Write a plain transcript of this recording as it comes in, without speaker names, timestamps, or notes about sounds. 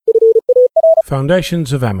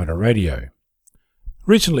Foundations of Amateur Radio.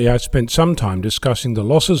 Recently I spent some time discussing the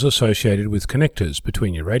losses associated with connectors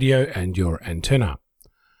between your radio and your antenna.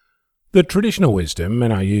 The traditional wisdom,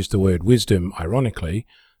 and I use the word wisdom ironically,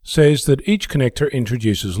 says that each connector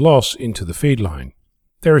introduces loss into the feed line.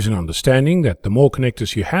 There is an understanding that the more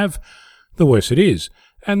connectors you have, the worse it is,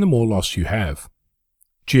 and the more loss you have.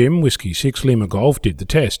 Jim, Whiskey 6 Lima Golf, did the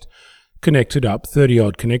test, connected up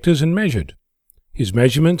 30-odd connectors and measured. His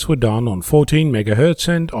measurements were done on 14 MHz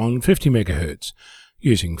and on 50 MHz,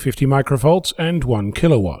 using 50 microvolts and 1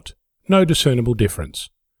 kilowatt. No discernible difference.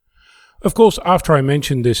 Of course, after I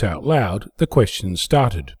mentioned this out loud, the questions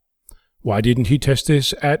started. Why didn't he test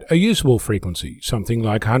this at a usable frequency, something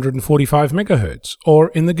like 145 MHz, or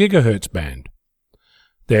in the gigahertz band?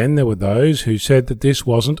 Then there were those who said that this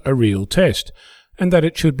wasn't a real test, and that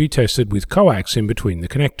it should be tested with coax in between the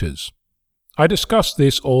connectors. I discussed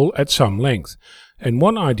this all at some length, and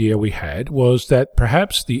one idea we had was that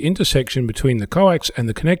perhaps the intersection between the coax and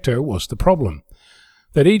the connector was the problem,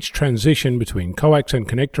 that each transition between coax and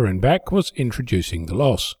connector and back was introducing the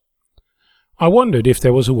loss. I wondered if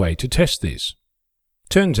there was a way to test this.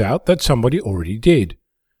 Turns out that somebody already did.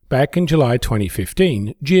 Back in July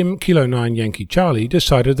 2015, Jim Kilo 9 Yankee Charlie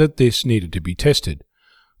decided that this needed to be tested.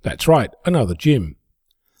 That's right, another Jim.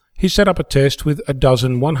 He set up a test with a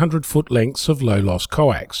dozen 100-foot lengths of low-loss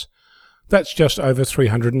coax. That's just over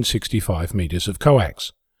 365 meters of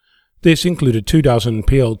coax. This included 2 dozen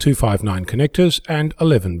PL259 connectors and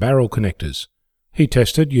 11 barrel connectors. He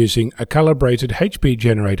tested using a calibrated HB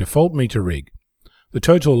generator voltmeter rig. The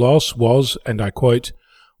total loss was, and I quote,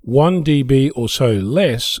 1 dB or so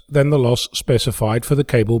less than the loss specified for the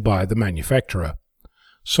cable by the manufacturer.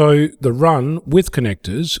 So the run with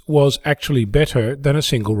connectors was actually better than a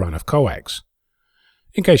single run of coax.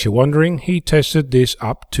 In case you're wondering, he tested this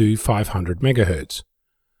up to 500 MHz.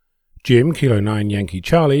 Jim Kilo 9 Yankee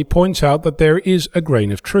Charlie points out that there is a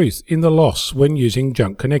grain of truth in the loss when using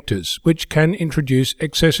junk connectors, which can introduce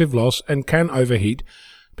excessive loss and can overheat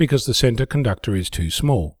because the center conductor is too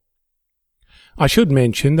small. I should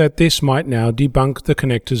mention that this might now debunk the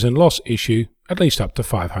connectors and loss issue, at least up to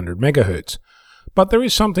 500 MHz. But there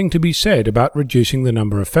is something to be said about reducing the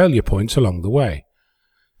number of failure points along the way.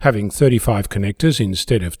 Having 35 connectors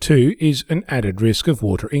instead of 2 is an added risk of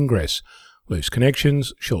water ingress, loose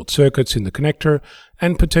connections, short circuits in the connector,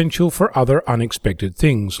 and potential for other unexpected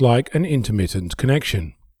things like an intermittent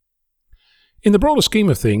connection. In the broader scheme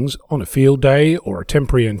of things, on a field day or a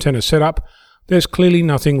temporary antenna setup, there's clearly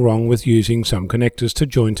nothing wrong with using some connectors to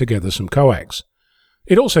join together some coax.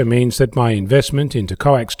 It also means that my investment into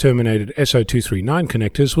coax-terminated SO239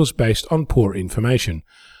 connectors was based on poor information,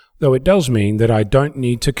 though it does mean that I don't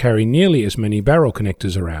need to carry nearly as many barrel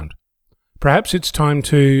connectors around. Perhaps it's time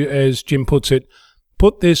to, as Jim puts it,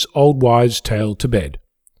 put this old wives' tale to bed.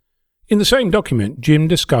 In the same document, Jim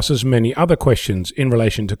discusses many other questions in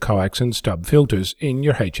relation to coax and stub filters in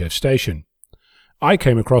your HF station. I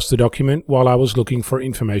came across the document while I was looking for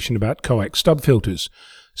information about coax stub filters,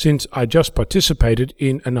 since I just participated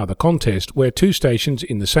in another contest where 2 stations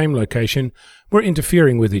in the same location were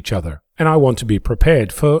interfering with each other, and I want to be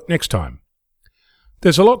prepared for next time.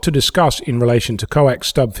 There's a lot to discuss in relation to coax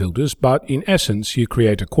stub filters, but in essence you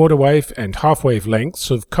create a quarter wave and half wave lengths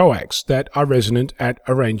of coax that are resonant at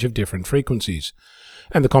a range of different frequencies,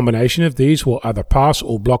 and the combination of these will either pass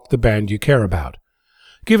or block the band you care about.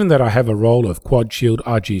 Given that I have a roll of Quad Shield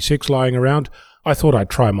RG6 lying around, I thought I'd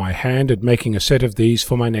try my hand at making a set of these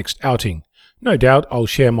for my next outing. No doubt I'll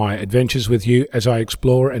share my adventures with you as I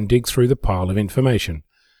explore and dig through the pile of information.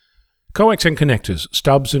 Coax and connectors,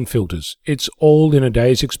 stubs and filters, it's all in a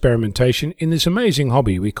day's experimentation in this amazing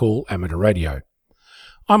hobby we call amateur radio.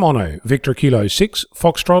 I'm Onno, Victor Kilo 6,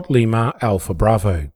 Foxtrot Lima Alpha Bravo.